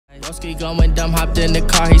Broski going dumb, hopped in the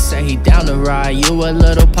car, he said he down to ride. You a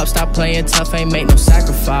little pup, stop playing tough, ain't make no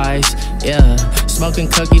sacrifice. Yeah, smoking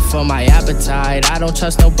cookie for my appetite. I don't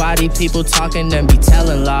trust nobody, people talking then be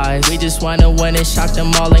telling lies. We just wanna win and shock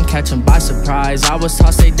them all and catch them by surprise. I was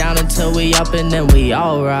taught stay down until we up and then we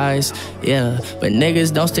all rise. Yeah, but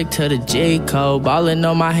niggas don't stick to the G code. Ballin'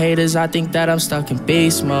 on my haters, I think that I'm stuck in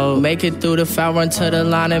beast mode. Make it through the foul, run to the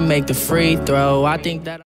line and make the free throw. I think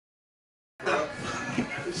that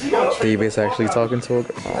David's actually talking to her.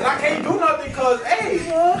 And I can't do nothing cause, hey, you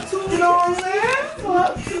know what I'm saying?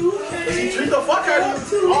 She treat the fuck out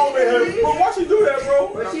of you. Oh, man, bro, why she do that,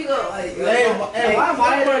 bro? She go like, Hey,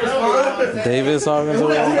 why David's talking to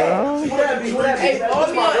her. hey, hold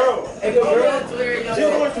me on. Hey, hold me on Twitter, yo. She's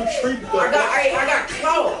going to treat the I got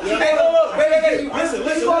clout. Hey, look, wait. Listen.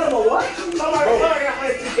 You call him a what?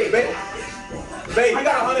 Babe, I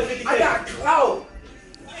got 150K. I got clout.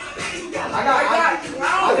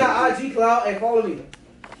 I got IG clout and follow me.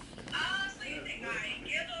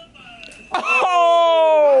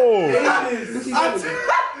 Oh!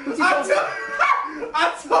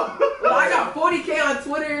 I got 40K on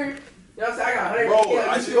Twitter. You know what I'm saying? I got 100K. Bro,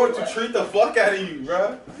 I should go to treat the fuck out of you,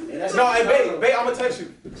 bro. No, hey, babe, I'ma text you.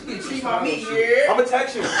 You can treat my meat here. I'ma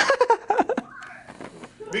text you.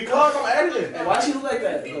 Because I'm editing. Why she look like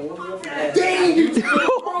that? Dang, you the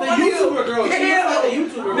YouTuber girl. Yeah, the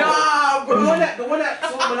YouTuber girl. Nah, bro. The one that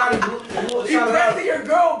You pressing your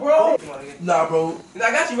girl, bro. Nah, bro. I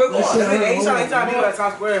got you, bro. Come on. Ain't trying to be at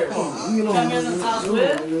Times Square.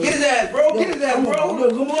 Get his ass, bro. Get his ass, bro.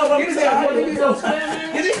 Get his ass, bro.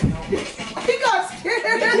 Get it. He got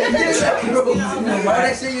scared.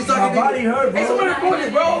 That shit you talking about. My body hurt, bro. Hey, somebody record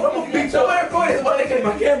this, bro. Somebody record this, my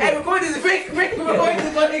nigga. Hey, record this. Rick, record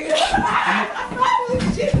this, my nigga.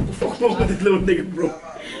 Fuck with this little nigga, bro.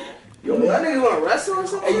 Yo, that nigga wanna wrestle or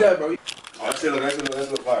something? Hey, yeah, bro. Oh, that shit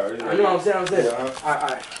look fire. I know what I'm saying.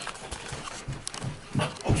 Alright.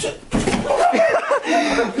 Oh, shit.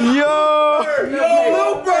 Yo,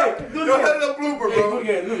 blooper! Yo, that's a blooper, bro.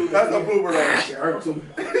 That's a blooper, though. Shit hurt too.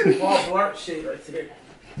 All blurp shit right there.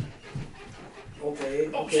 Okay.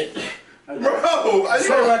 Oh, shit. Bro, I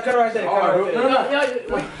Cut right there. No.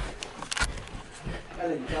 Wait. I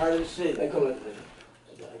didn't try this shit. Like, come like that.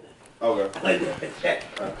 Okay. Like that.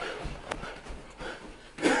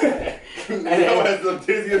 And that was some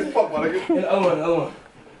dizzy as fuck, my nigga. And the other one.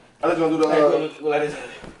 I just want to do the Go like this.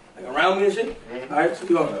 Like around me and shit? Alright, so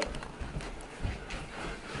you go.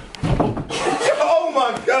 Oh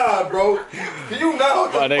my god, bro. Can you now?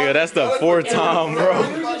 my nigga, that's the fourth time, bro.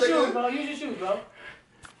 Use your shoes, bro. Use your shoes, bro.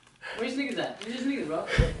 Where your sneakers at? Use your sneakers, bro.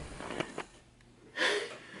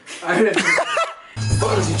 Alright.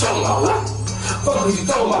 Fuck is you talking about? Fuck is you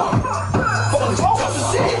talking about? Fuck is you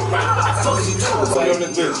talking about? Fuck is you talking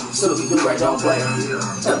about? So we do right, don't play.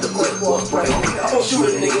 Stop the quick walk break. I'm gonna shoot a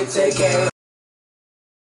nigga, take care.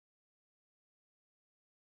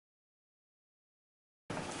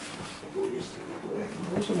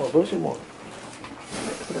 Bro, some more.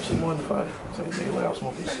 Put that shit more in the fire. So you nigga like I'll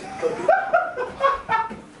smoke this shit.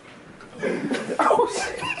 Oh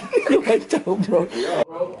shit. You ain't dope, bro.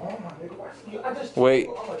 Wait.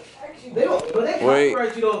 They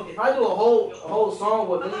copyright you though. If I do a whole song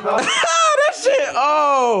with them, That shit,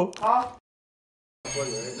 oh!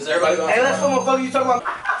 does everybody go? Hey, let's motherfucker you talking about.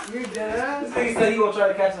 You dead? This nigga said he gonna try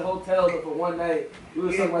to catch a hotel for one night. We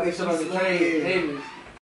was talking about this shit on the train. Davis.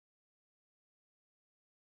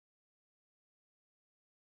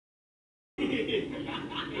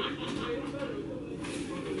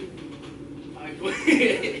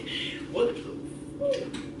 What the fuck?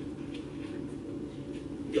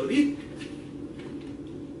 Yo, these.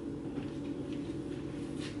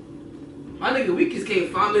 My nigga, we just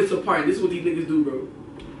came 5 minutes apart. This is what these niggas do, bro.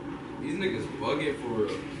 These niggas bugging for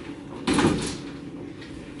real.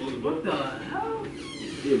 What the hell?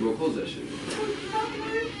 Yeah, bro, close that shit.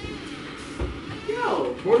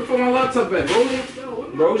 Yo, where the fuck my laptop at, bro?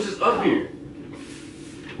 Bro, it's just up here.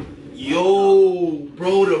 Yo,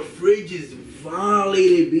 bro, the fridge is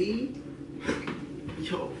violated, B.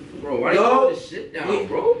 Yo, Bro, why you hold this shit down,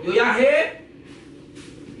 bro? Yo, y'all here?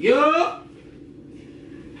 Yo.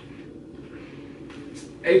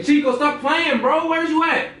 Hey, Chiko, stop playing, bro. Where's you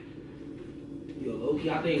at? Yo,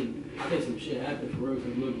 Loki, I think some shit happened for real.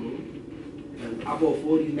 Cause look, bro. I bought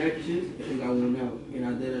 4 of these mattresses and got one out, and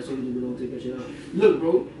I did that so we don't take that shit out. Look,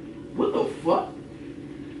 bro. What the fuck?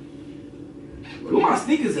 Where my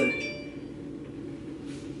sneakers at?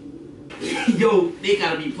 Yo, they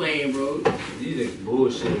gotta be playing, bro. These niggas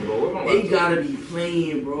bullshit, bro. They gotta be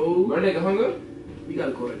playing, bro. My nigga hung up? We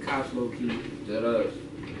gotta call the cops, low key. Dead us.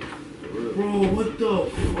 Bro, what the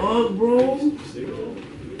fuck, bro?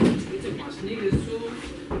 sneakers too.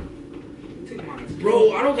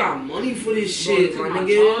 Bro, I don't got money for this shit, my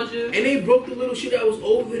nigga. And they broke the little shit that was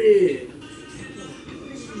over there.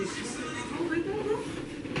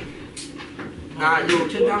 Alright, yo,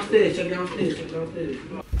 check downstairs. Hey,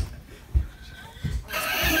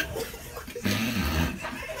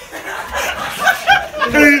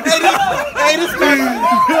 this man.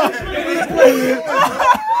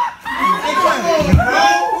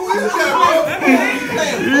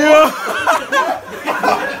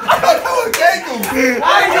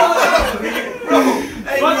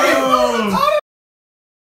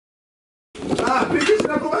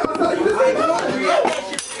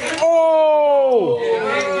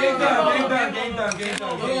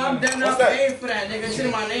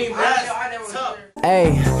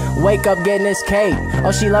 Hey, wake up getting this cake.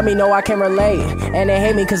 Oh, she let me know I can relate. And they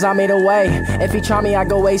hate me cause I made a way. If he try me, I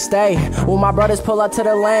go away, stay. When my brothers pull up to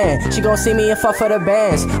the land, she gon' see me and fuck for the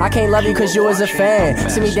bands. I can't love you cause you was a fan.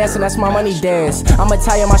 See me dancing, that's my money dance. I'm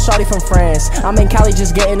Italian, my shawty from France. I'm in Cali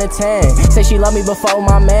just getting a tan. Say she love me before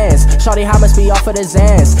my mans. Shawty, how must be off of the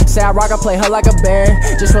Zans. Say I rock, I play her like a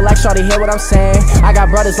band. Just relax, shawty, hear what I'm saying. I got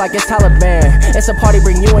brothers like it's Taliban. It's a party,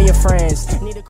 bring you and your friends. Need a